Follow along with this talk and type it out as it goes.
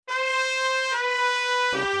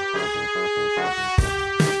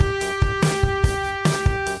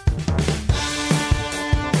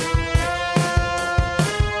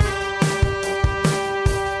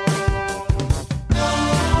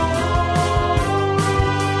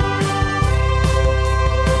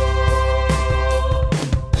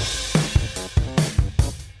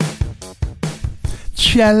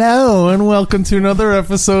Hello, and welcome to another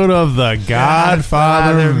episode of the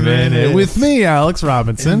Godfather Minute with me, Alex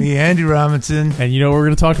Robinson. And me, Andy Robinson. And you know what we're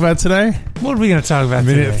going to talk about today? What are we going to talk about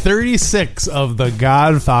Minute today? 36 of The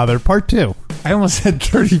Godfather, Part 2. I almost said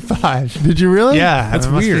 35. Did you really? Yeah, that's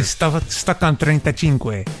I must weird. Be stuck on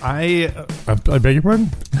 35. I beg your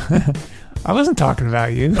pardon? I wasn't talking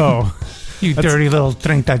about you. Oh. You dirty little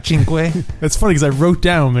 35. That's funny because I wrote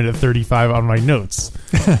down minute 35 on my notes.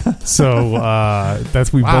 So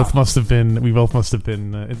we both must have been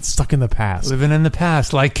it's stuck in the past. Living in the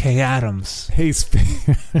past like Kay Adams. Hey,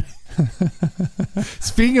 speaking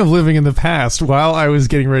of living in the past, while I was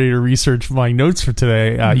getting ready to research my notes for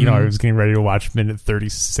today, I was getting ready to watch minute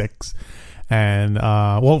 36. And,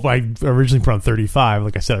 I originally put on 35.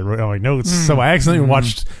 Like I said, I wrote on my notes. So I accidentally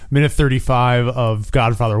watched minute 35 of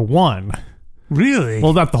Godfather 1. Really?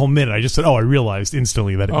 Well, not the whole minute. I just said, I realized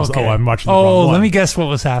instantly that it was, I'm watching the wrong one. Oh, let me guess what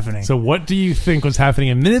was happening. So what do you think was happening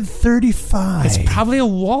in minute 35? It's probably a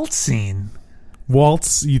waltz scene.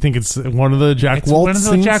 Waltz? You think it's one of the Jack Waltz scenes?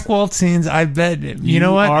 One of the Jack Waltz scenes, I bet. You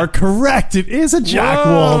know what? You are correct. It is a Jack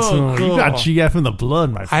Waltz. Cool. You got GF in the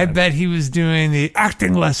blood, my friend. I bet he was doing the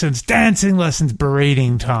acting lessons, dancing lessons,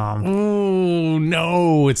 berating Tom. Oh,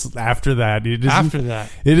 no. It's after that. It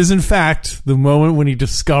is, in fact, the moment when he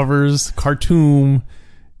discovers Khartoum,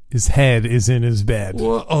 his head is in his bed.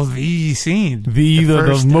 Whoa, the scene.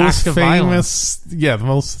 The most famous... Yeah, the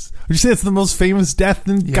most... Would you say it's the most famous death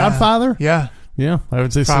in Godfather? Yeah. Yeah, I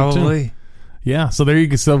would say probably. So too. Yeah, so there you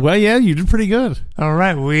go. So, well, yeah, you did pretty good. All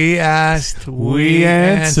right, we asked, we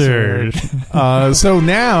answered. So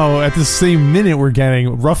now, at the same minute, we're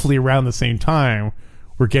getting roughly around the same time.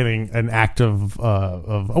 We're getting an act of.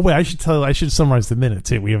 Oh wait, I should summarize the minute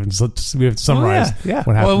too. We haven't summarized. Yeah.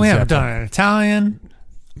 What happens. Well, we haven't done it in Italian.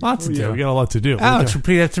 Lots to do. We got a lot to do. Alex,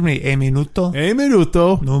 repeat after me. E minuto.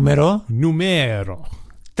 Numero.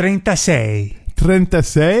 36.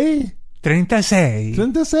 36? 36.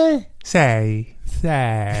 Say.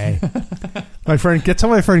 My friend,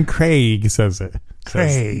 tell my friend Craig says it.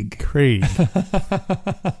 Craig.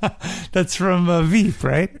 That's from Veep,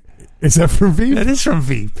 right? Is that from Veep? That is from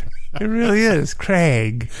Veep. It really is.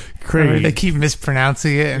 Craig. They keep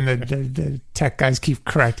mispronouncing it, and the tech guys keep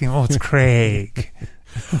correcting. Oh, it's Craig.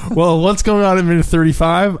 Well, what's going on in minute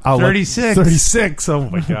 35? 36. 36.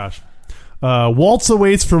 Oh my gosh. Waltz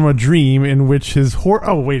awaits from a dream in which his horse.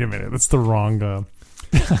 Oh, wait a minute. That's the wrong.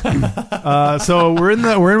 So we're in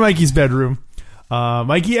Mikey's bedroom.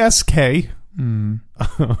 Mikey asks Kay. He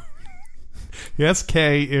asks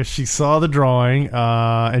Kay if she saw the drawing,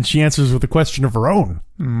 and she answers with a question of her own.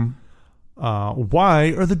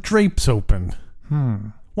 Why are the drapes open?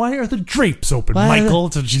 Why are the drapes open, Michael?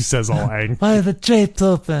 That's what she says all angry. Why are the drapes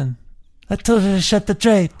open? I told you to shut the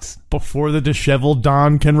drapes. Before the disheveled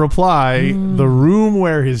Don can reply, the room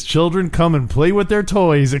where his children come and play with their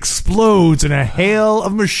toys explodes in a hail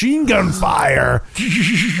of machine gun fire.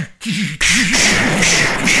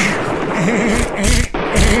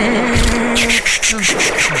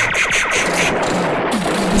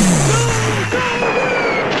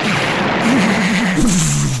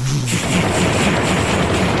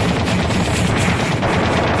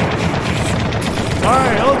 All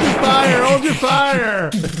right, hold your fire, hold your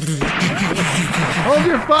fire. Hold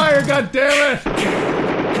your fire, goddammit.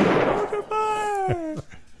 Hold your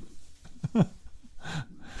fire.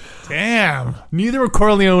 Damn. Neither of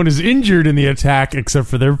Corleone is injured in the attack except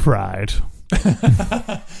for their pride.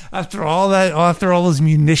 After all those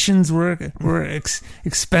munitions were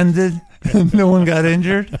expended, no one got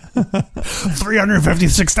injured.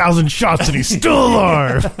 356,000 shots and he's still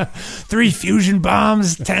alive. 3 fusion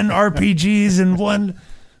bombs, 10 RPGs, and 1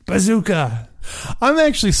 bazooka. I'm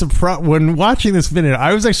actually surprised when watching this minute.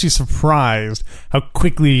 I was actually surprised how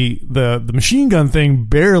quickly the machine gun thing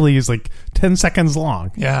barely is like 10 seconds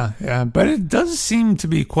long. Yeah, but it does seem to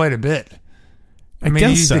be quite a bit. I mean,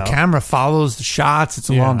 guess so. The camera follows the shots. It's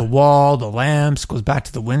along the wall, the lamps, goes back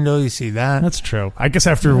to the window. You see that? That's true. I guess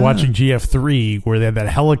after watching GF3, where they had that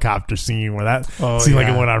helicopter scene, where that seemed like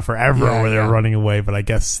it went on forever, where they were running away. But I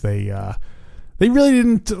guess they really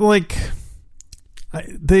didn't like.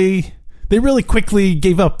 They really quickly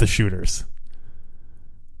gave up the shooters.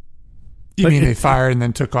 You mean they fired and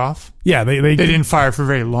then took off? Yeah, they didn't fire for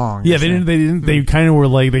very long. Yeah, they didn't. They kind of were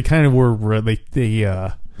like they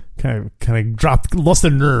kind kind of lost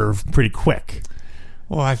their nerve pretty quick.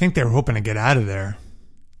 Well, I think they were hoping to get out of there.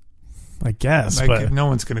 I guess, like, but no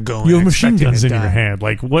one's going to go in. You have machine expecting guns to in die. your hand.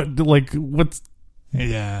 Like what's?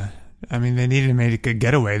 Yeah. I mean, they needed to make a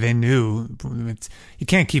getaway. They knew you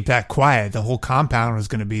can't keep that quiet. The whole compound was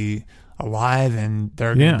going to be alive, and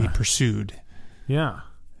they're going to be pursued. Yeah.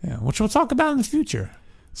 Yeah, which we'll talk about in the future.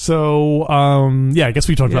 So, I guess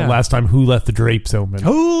we talked about last time who left the drapes open.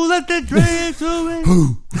 Who let the drapes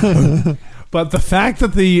open? But the fact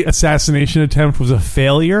that the assassination attempt was a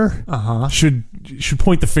failure should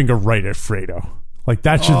point the finger right at Fredo. Like,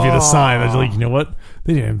 that should be the sign that, like, you know what?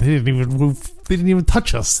 They didn't even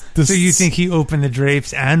touch us. So you think he opened the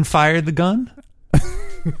drapes and fired the gun?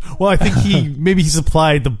 Well, I think maybe he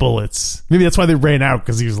supplied the bullets. Maybe that's why they ran out,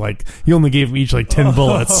 because he was like, he only gave them each like 10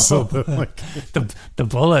 bullets. So the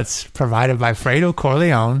bullets provided by Fredo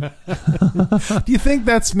Corleone. Do you think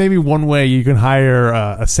that's maybe one way you can hire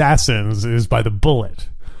assassins is by the bullet?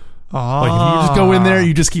 Like, if you just go in there,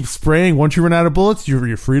 you just keep spraying. Once you run out of bullets,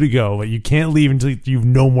 you're free to go. But you can't leave until you have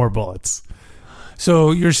no more bullets.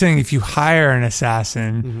 So you're saying if you hire an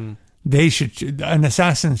assassin, an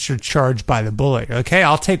assassin should charge by the bullet. Okay,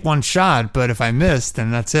 I'll take one shot, but if I miss, then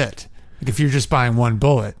that's it. Like, if you're just buying one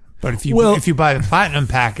bullet. But if you buy the platinum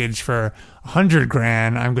package for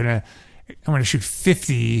 $100,000, I'm gonna shoot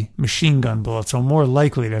 50 machine gun bullets. So I'm more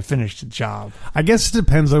likely to finish the job. I guess it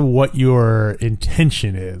depends on what your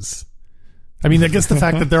intention is. I mean, I guess the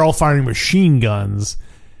fact that they're all firing machine guns.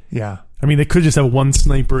 Yeah. I mean, they could just have one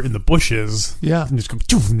sniper in the bushes. Yeah. And just go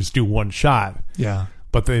and just do one shot. Yeah.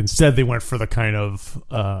 But instead they went for the kind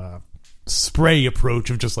of spray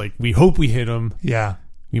approach of just like, we hope we hit them. Yeah.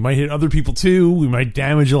 We might hit other people too. We might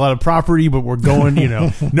damage a lot of property, but we're going,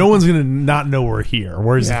 no one's going to not know we're here.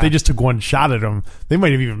 Whereas if they just took one shot at them, they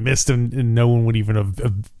might have even missed him and no one would even have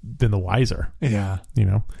been the wiser. Yeah. Did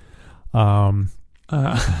you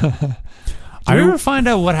ever find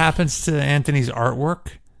out what happens to Anthony's artwork?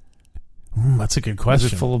 That's a good question.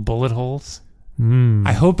 Is it full of bullet holes?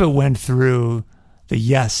 I hope it went through the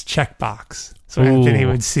yes checkbox. So Anthony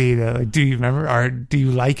would see that, like, do you remember, or do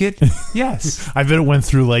you like it? Yes. I bet it went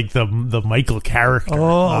through like the Michael character.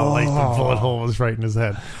 Like the bullet hole was right in his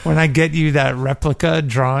head. When I get you that replica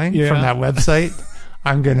drawing from that website,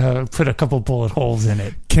 I'm going to put a couple bullet holes in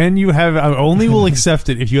it. Can you have, I only will accept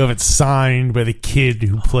it if you have it signed by the kid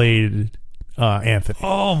who played Anthony.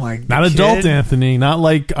 Oh my God. Not adult Anthony, not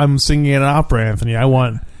like I'm singing at an opera Anthony. I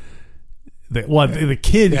want the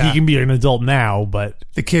kid, he can be an adult now, but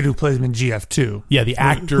the kid who plays him in GF2. Yeah, the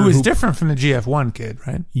actor who is different from the GF1 kid,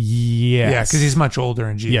 right? Yes. Yeah, because he's much older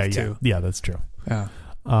in GF2. Yeah, that's true. Yeah.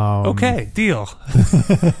 Okay, deal.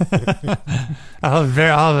 I'll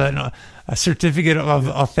have a certificate of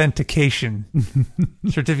authentication,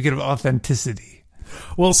 certificate of authenticity.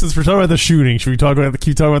 Well, since we're talking about the shooting, should we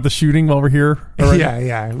keep talking about the shooting while we're here?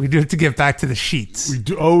 Yeah. We do have to get back to the sheets. We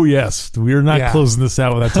do. Oh, yes. We are not closing this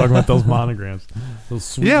out without talking about those monograms. Those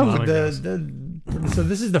sweet monograms. So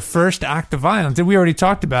this is the first act of violence. And we already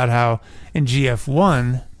talked about how in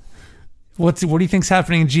GF1, what do you think's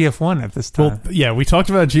happening in GF1 at this time? Well, yeah, we talked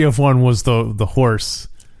about GF1 was the horse.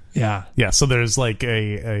 Yeah. Yeah, so there's like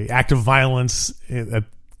a act of violence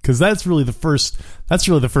because that's really the first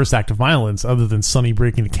act of violence other than Sonny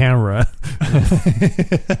breaking the camera.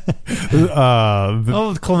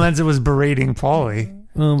 Clemenza was berating Paulie.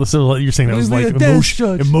 So you're saying that was like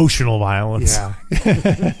emotional violence. Yeah.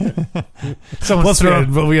 Plus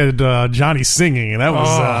we had Johnny singing, and that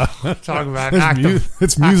was talk about an act of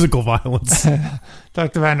it's musical violence.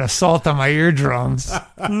 Talked about an assault on my eardrums.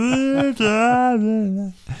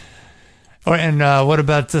 What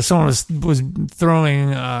about someone was throwing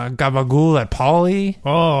gabagool at Paulie?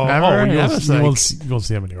 Remember? You won't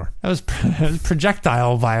see him anymore. That was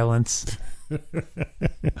projectile violence.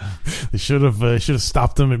 They should have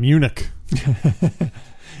stopped them at Munich.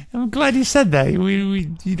 I'm glad you said that.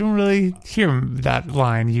 You don't really hear that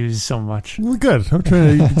line used so much. Well, good. I'm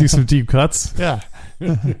trying to do some deep cuts. Yeah.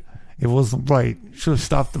 It wasn't right. Should have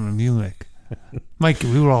stopped them in Munich.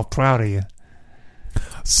 Mikey, we were all proud of you.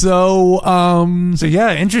 So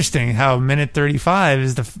yeah, interesting how minute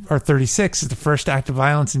 35 or 36 is the first act of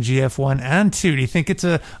violence in GF1 and 2. Do you think it's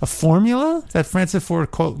a formula that Francis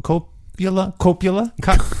Ford Coppola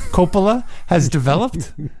has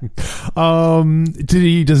developed? Does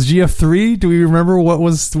GF3? Do we remember what?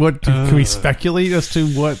 Can we speculate as to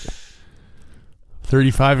what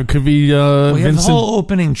 35? It could be. We have Vincent. the whole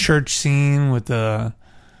opening church scene with the.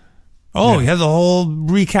 You have the whole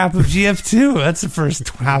recap of GF2. That's the first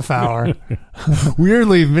half hour.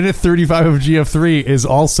 Weirdly, minute 35 of GF3 is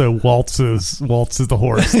also Waltz is the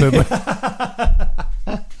horse.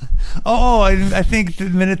 I think the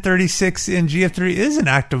minute 36 in GF3 is an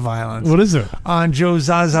act of violence. What is it? On Joe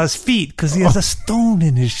Zaza's feet because he has a stone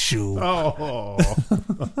in his shoe. Oh.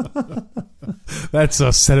 That's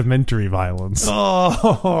a sedimentary violence.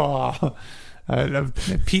 Oh. What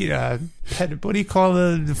do you call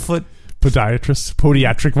the foot? Podiatrist?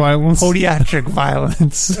 Podiatric violence? Podiatric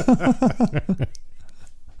violence.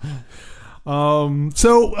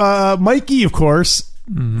 So Mikey, of course,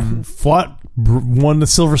 won the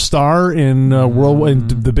Silver Star in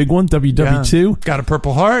the big one, WW2. Yeah. Got a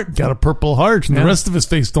Purple Heart. And the rest of his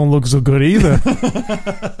face don't look so good either.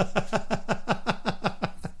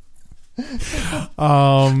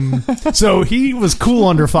 So he was cool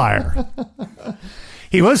under fire.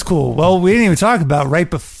 He was cool. Well, we didn't even talk about right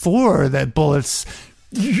before that bullets.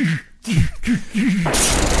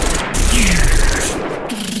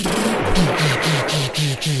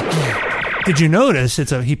 Did you notice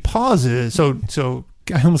he pauses? So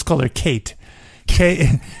I almost called her Kate.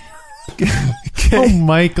 Kate. Oh,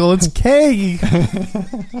 Michael, it's Kay.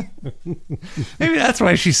 Maybe that's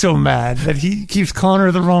why she's so mad that he keeps calling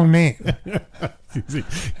her the wrong name.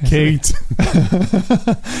 Kate.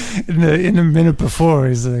 In the minute before,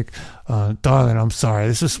 he's like, "Darling, I'm sorry.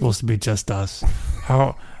 This is supposed to be just us.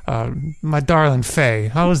 How, my darling Faye,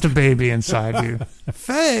 how is the baby inside you,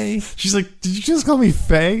 Faye?" She's like, "Did you just call me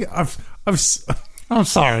Faye? I'm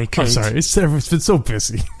sorry, Kate. I'm sorry. It's been so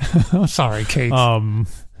busy. I'm sorry, Kate.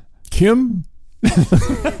 Kim."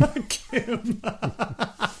 Kim.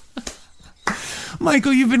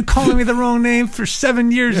 Michael, you've been calling me the wrong name for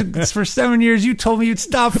 7 years. For 7 years, you told me you'd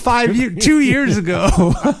stop 2 years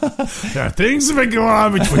ago. Yeah, things have been going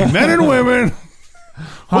on between men and women.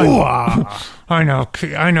 I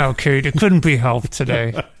know, Kate. It couldn't be helped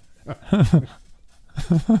today.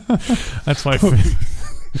 That's my.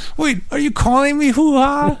 Wait, are you calling me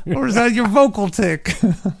hoo-ha? Or is that your vocal tick?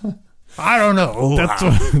 I don't know.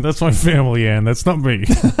 That's my family, Ann. That's not me.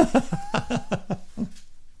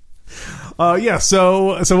 Yeah.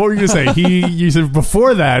 So what were you gonna say? You said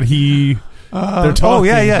before that they're talking. Oh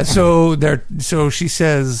yeah. So she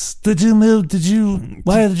says, "Why are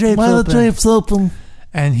the drapes open?"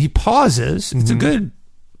 And he pauses. It's a good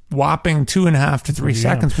whopping 2.5 to 3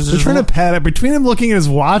 seconds. They're trying to pad it between him looking at his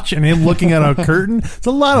watch and him looking at a curtain. It's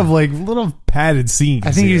a lot of little padded scenes.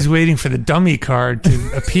 I think he was waiting for the dummy card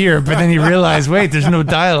to appear, but then he realized, wait, there's no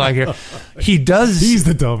dialogue here. He does. He's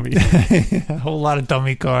the dummy. A whole lot of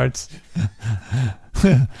dummy cards.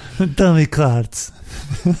 Dummy cards.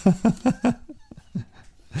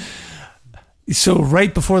 So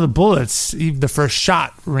right before the bullets, the first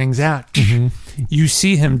shot rings out. You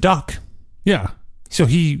see him duck. Yeah. So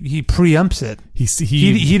he preempts it.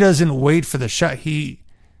 He doesn't wait for the shot. He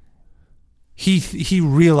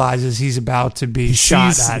realizes he's about to be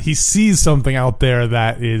shot at. He sees something out there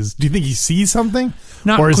that is. Do you think he sees something?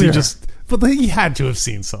 Not or is clear. he just? But he had to have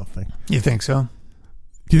seen something. You think so?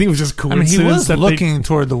 Do you think it was just coincidence? I mean, he was looking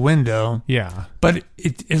toward the window. Yeah, but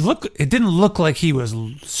it didn't look like he was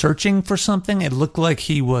searching for something. It looked like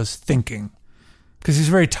he was thinking, because he's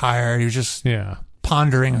very tired. He was just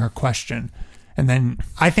pondering her question. And then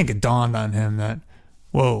I think it dawned on him that,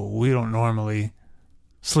 whoa, we don't normally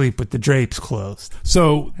sleep with the drapes closed.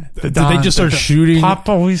 So did they just start shooting? Pop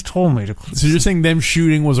always told me to close. So you're saying them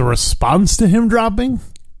shooting was a response to him dropping?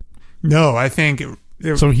 No, I think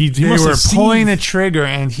they were pulling the trigger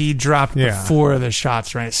and he dropped before the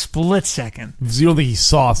shots, right? Split second. So you don't think he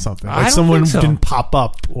saw something? Like I don't someone think so. didn't pop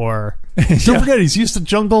up or... Don't forget, he's used to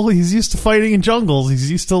jungle. He's used to fighting in jungles. He's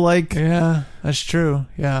used to Yeah, that's true.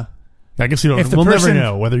 Yeah. I guess we'll never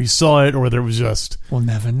know whether he saw it or whether it was just... We'll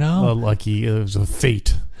never know. It was a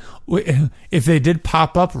fate. If they did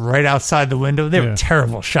pop up right outside the window, they were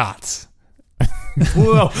terrible shots.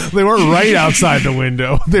 Well, they weren't right outside the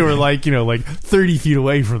window. They were 30 feet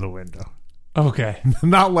away from the window. Okay.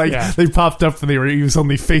 Not they popped up and he was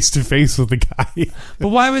only face to face with the guy. But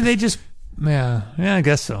why would they just... Yeah, I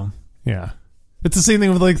guess so. Yeah. It's the same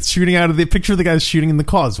thing with shooting out of the picture of the guys shooting in the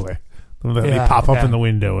causeway. They pop up in the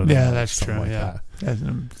window. And that's true. That's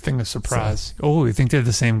a thing of surprise. So, you think they're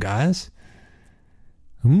the same guys?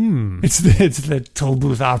 It's the toll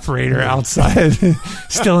booth operator outside,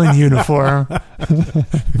 still in uniform.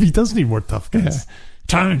 He does need more tough guys.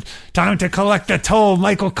 Yeah. Time to collect the toll,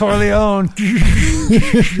 Michael Corleone.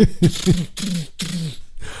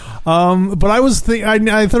 But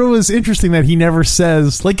I thought it was interesting that he never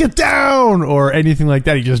says get down or anything like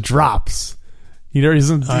that. He just drops. He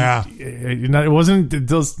doesn't.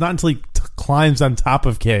 It's not until he climbs on top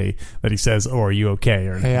of Kay that he says, "Oh, are you okay?"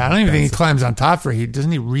 Or I don't even think he climbs on top of her.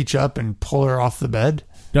 Doesn't he reach up and pull her off the bed?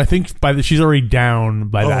 I think she's already down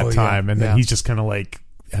by that time, and then he's just kind of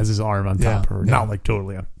has his arm on top of her. Yeah. Not like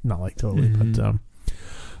totally, but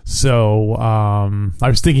so I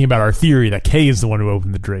was thinking about our theory that Kay is the one who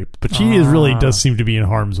opened the drape, but she really does seem to be in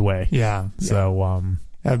harm's way. Yeah. So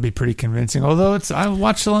that would be pretty convincing. Although I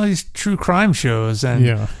watched a lot of these true crime shows,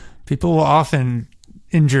 and people will often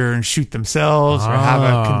injure and shoot themselves, or have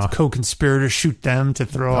a co-conspirator shoot them to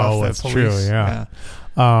throw off the that's police. true. Yeah.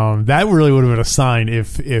 That really would have been a sign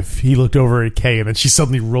if he looked over at Kay and then she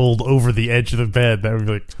suddenly rolled over the edge of the bed. That would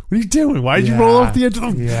be like, what are you doing? Why did you roll off the edge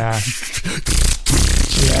of the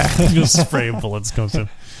just spraying bullets comes in.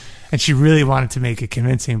 And she really wanted to make it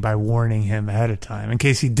convincing by warning him ahead of time in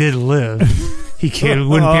case he did live. He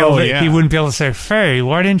wouldn't be able to say, "Faye,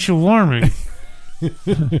 why didn't you warn me?"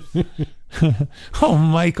 Oh,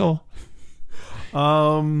 Michael.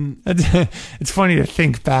 It's funny to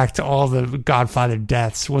think back to all the Godfather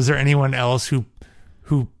deaths. Was there anyone else who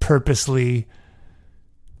purposely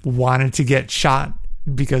wanted to get shot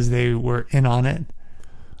because they were in on it?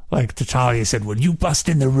 Like Tattaglia said, when you bust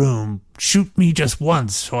in the room, shoot me just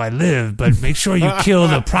once so I live, but make sure you kill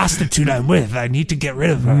the prostitute I'm with. I need to get rid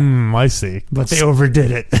of her. I see. But they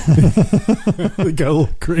overdid it. They got a little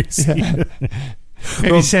crazy. Yeah.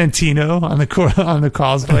 Maybe Santino on the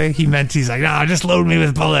cosplay. He's like, nah, just load me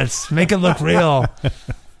with bullets. Make it look real.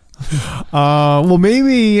 Well,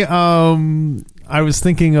 maybe I was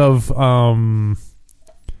thinking of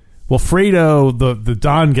Fredo, the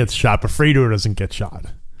Don gets shot, but Fredo doesn't get shot.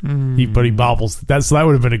 But he bobbles. So that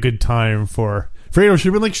would have been a good time for Fredo. Should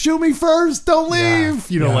have been like, shoot me first, don't leave.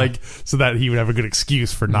 Like so that he would have a good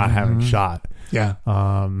excuse for not having shot. Yeah.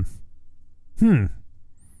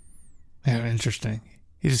 Yeah, interesting.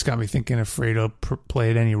 He just got me thinking if Fredo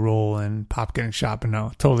played any role in Pop getting shot, but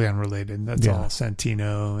no, totally unrelated. That's all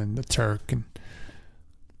Santino and the Turk, and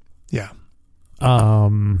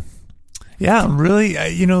I'm really,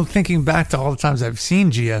 thinking back to all the times I've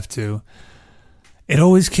seen GF2, it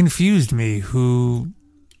always confused me who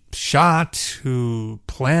shot, who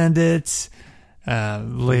planned it.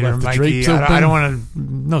 Later, Mikey, I don't want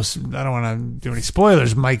to do any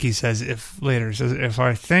spoilers. Mikey says if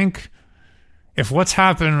what's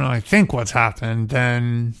happened, I think what's happened,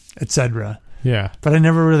 then etc. Yeah. But I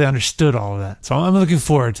never really understood all of that. So I'm looking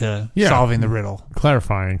forward to solving the riddle.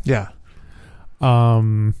 Clarifying. Yeah.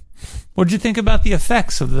 What did you think about the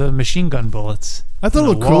effects of the machine gun bullets? I thought it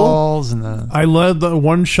looked cool. I loved the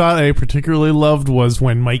one shot I particularly loved was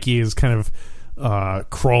when Mikey is kind of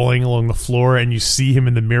crawling along the floor and you see him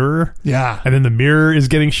in the mirror. Yeah. And then the mirror is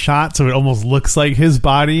getting shot, so it almost looks like his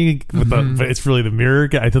body, but it's really the mirror.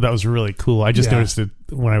 I thought that was really cool. I just noticed it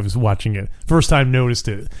when I was watching it. First time noticed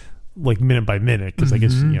it like minute by minute, because I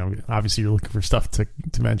guess, obviously you're looking for stuff to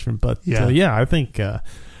mention. But I think that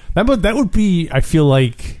would be, I feel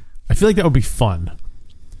like that would be fun.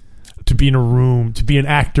 To be in a room, to be an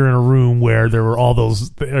actor in a room where there were all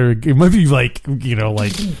those, or it might be like,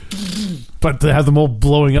 but to have them all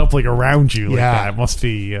blowing up like around you, like that must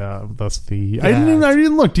be. I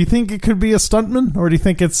didn't look. Do you think it could be a stuntman, or do you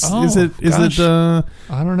think it's? Is it? I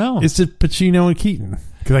don't know. Is it Pacino and Keaton?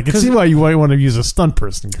 Because I can see why you might want to use a stunt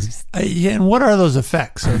person. And what are those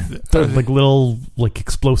effects? They're like little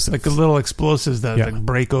explosives, like little explosives that like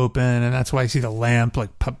break open, and that's why you see the lamp like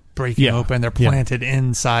breaking open. They're planted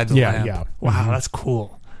inside the lamp. Yeah. Wow, that's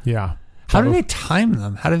cool. Yeah. How do they time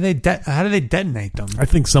them? How do they detonate them? I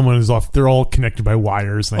think someone is off. They're all connected by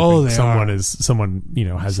wires. And I think someone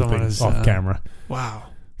has a thing off camera. Wow.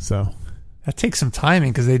 So that takes some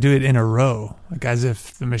timing because they do it in a row, like as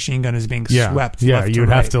if the machine gun is being swept. Yeah, you would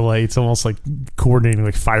have to it's almost like coordinating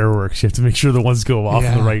like fireworks. You have to make sure the ones go off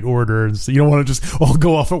in the right order, and so you don't want to just all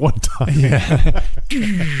go off at one time. Yeah.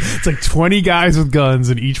 It's like 20 guys with guns,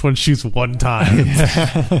 and each one shoots one time.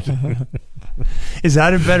 Is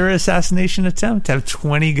that a better assassination attempt? To have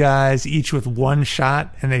 20 guys, each with one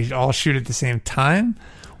shot, and they all shoot at the same time?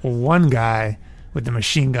 Or one guy with the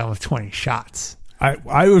machine gun with 20 shots?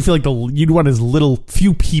 I would feel like you'd want as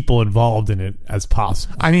few people involved in it as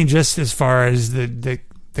possible. I mean, just as far as the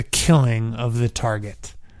killing of the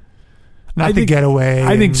target. Not the getaway.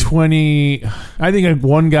 I think 20... I think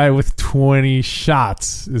one guy with 20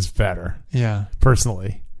 shots is better. Yeah.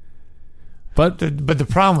 Personally. But the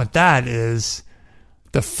problem with that is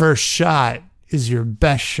the first shot is your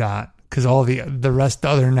best shot, because all the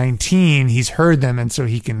other 19, he's heard them, and so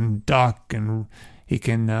he can duck and he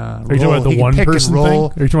can roll. Are you talking about the one person thing?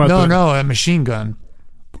 Are you talking about no, a machine gun.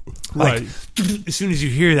 Right. Like, as soon as you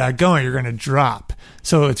hear that going, you're going to drop.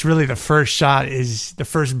 So it's really the first shot is the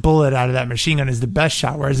first bullet out of that machine gun is the best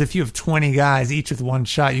shot. Whereas if you have 20 guys, each with one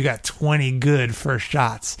shot, you got 20 good first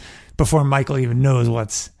shots before Michael even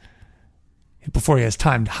knows before he has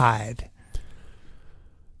time to hide.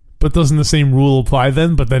 But doesn't the same rule apply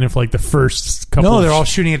then? But then if like the first couple... No, they're all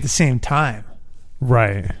shooting at the same time.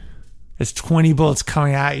 Right. There's 20 bullets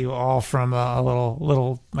coming at you all from a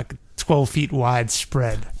little like 12 feet wide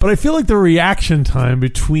spread. But I feel like the reaction time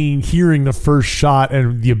between hearing the first shot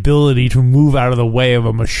and the ability to move out of the way of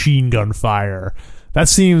a machine gun fire, that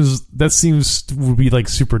seems would be like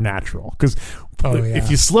supernatural. Because if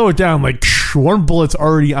you slow it down, like one bullet's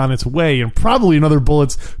already on its way, and probably another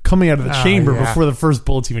bullet's coming out of the chamber before the first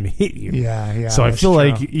bullets even hit you. Yeah. So I feel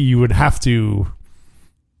like you would have to.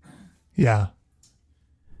 Yeah.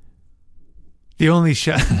 The only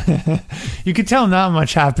shot you could tell not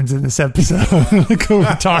much happens in this episode. Like what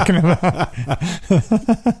we're talking about.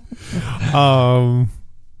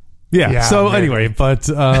 Yeah. So maybe. Anyway, but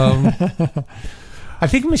I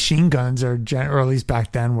think machine guns are, or at least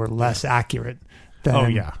back then, were less accurate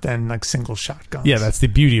than like single shotguns. Yeah, that's the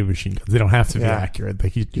beauty of machine guns. They don't have to be accurate.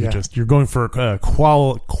 Like you're going for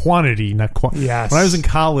quantity, not quality. Yes. When I was in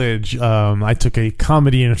college, I took a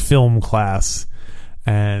comedy and film class,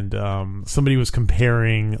 and somebody was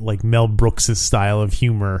comparing like Mel Brooks's style of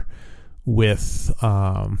humor with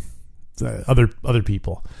other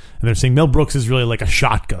people, and they're saying Mel Brooks is really like a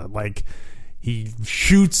shotgun. Like he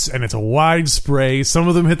shoots and it's a wide spray. Some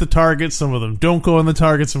of them hit the target, some of them don't go on the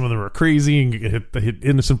target, some of them are crazy and hit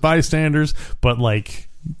innocent bystanders, but like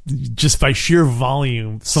just by sheer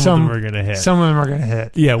volume, some of them are going to hit. Some of them are going to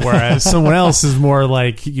hit. Yeah, whereas someone else is more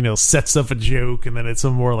like, sets up a joke, and then it's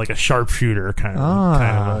more like a sharpshooter kind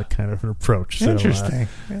of an approach. Interesting.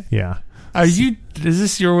 So, yeah. Is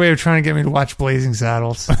this your way of trying to get me to watch Blazing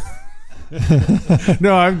Saddles?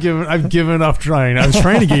 No, I've given up trying. I was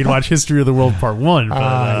trying to get you to watch History of the World Part 1,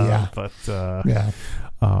 but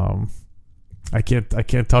I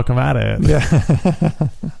can't talk him out of it. Yeah.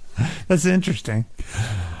 That's interesting.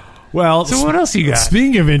 Well, so what else you got?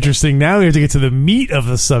 Speaking of interesting, now we have to get to the meat of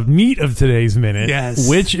today's minute. Yes.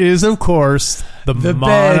 Which is, of course, the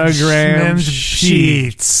monogram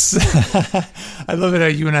sheets. I love it how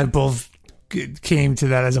you and I both came to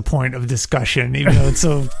that as a point of discussion, even though it's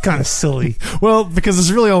so kind of silly. Well, because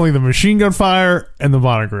it's really only the machine gun fire and the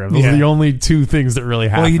monogram. Those are the only two things that really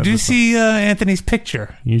happen. Well, you do see Anthony's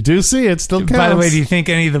picture. You do see it. Still counts. By the way, do you think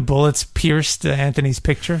any of the bullets pierced Anthony's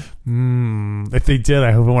picture? If they did,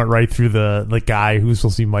 I hope it went right through the guy who's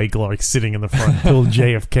supposed to be Michael, like sitting in the front, Bill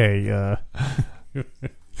JFK.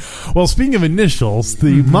 Well, speaking of initials,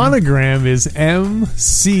 the monogram is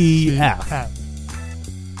MCF.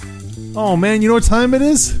 Oh, man, you know what time it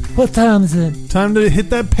is? What time is it? Time to hit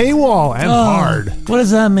that paywall and hard. What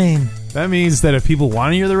does that mean? That means that if people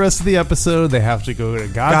want to hear the rest of the episode, they have to go to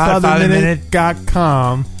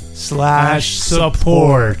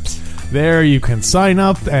godfatherminute.com/support. There you can sign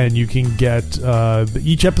up and you can get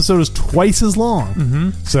each episode is twice as long. Mm-hmm.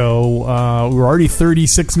 So we're already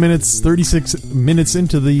 36 minutes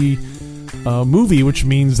into the movie, which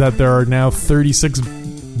means that there are now 36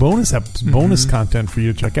 bonus content for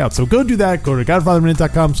you to check out. So go do that. Go to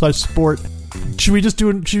godfatherminute.com/support. Should we just do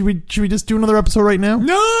another episode right now?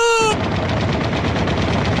 No!